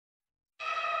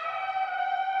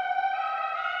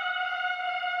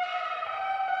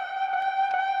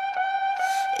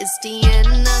It's the end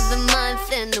of the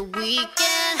month and the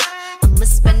weekend. I'ma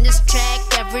spend this track,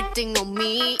 everything on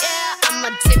me, yeah. I'ma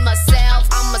tip myself,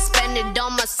 I'ma spend it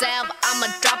on myself. I'ma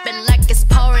drop it like it's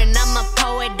pouring, I'ma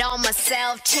pour it on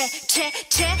myself. Check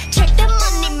the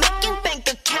money making bank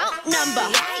account number.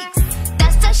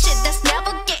 That's that shit that's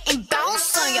never getting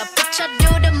bounced on your bitch. I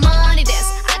do the money dance,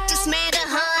 I just made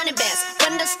 100 bands.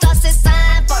 When the star says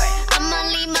sign for it, I'ma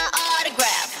leave my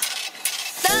autograph.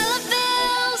 Dollar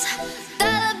bills,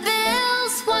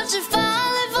 watch it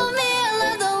falling for me. I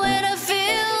love the way that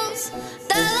feels.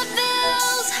 Dollar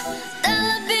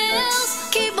bills,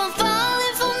 keep on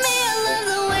falling for me. I love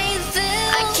the way it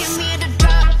feels. I came here to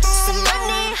drop some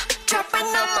money, dropping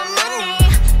all my money.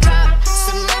 Drop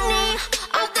some money,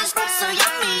 all this stuff so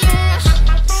yummy, yeah.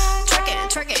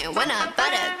 Twerking when I buy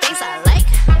the things I like.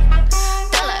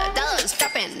 Dollars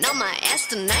dropping on my ass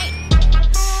tonight.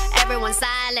 Everyone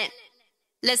silent,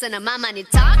 listen to my money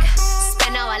talk.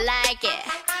 Spend how I like it.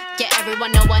 Yeah,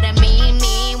 everyone know what I mean.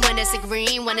 When it's a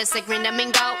green, that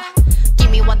mean go. Give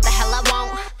me what the hell I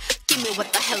want. Give me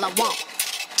what the hell I want.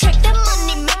 Check the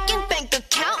money making bank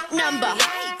account number.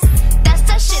 That's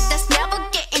that shit that's never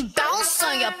getting bounced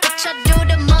on your bitch. I do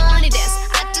the money dance,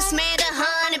 I just made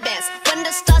 100 bands. When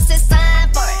the star says sign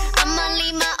for it, I'ma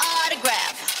leave my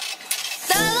autograph.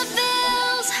 Dollar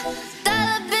bills,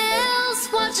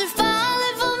 watch it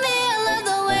falling for me. I love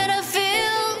the way that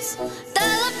feels.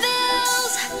 Dollar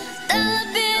bills,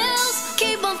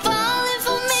 keep on falling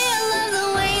for me. I love the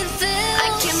way it feels. I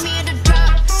came here to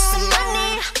drop some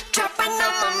money, dropping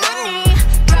all my money.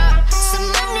 Drop some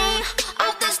money,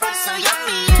 all this stuff so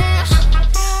yummy, yeah.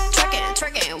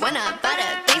 Twerking when I buy the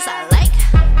things I like.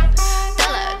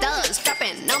 Dollars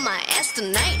dropping on my ass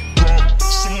tonight. Drop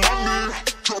some money,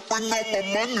 dropping all my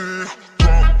money.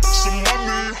 Drop some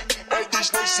money, all this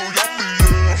stuff so yummy,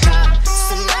 yeah. Drop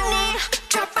some money,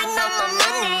 dropping all my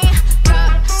money.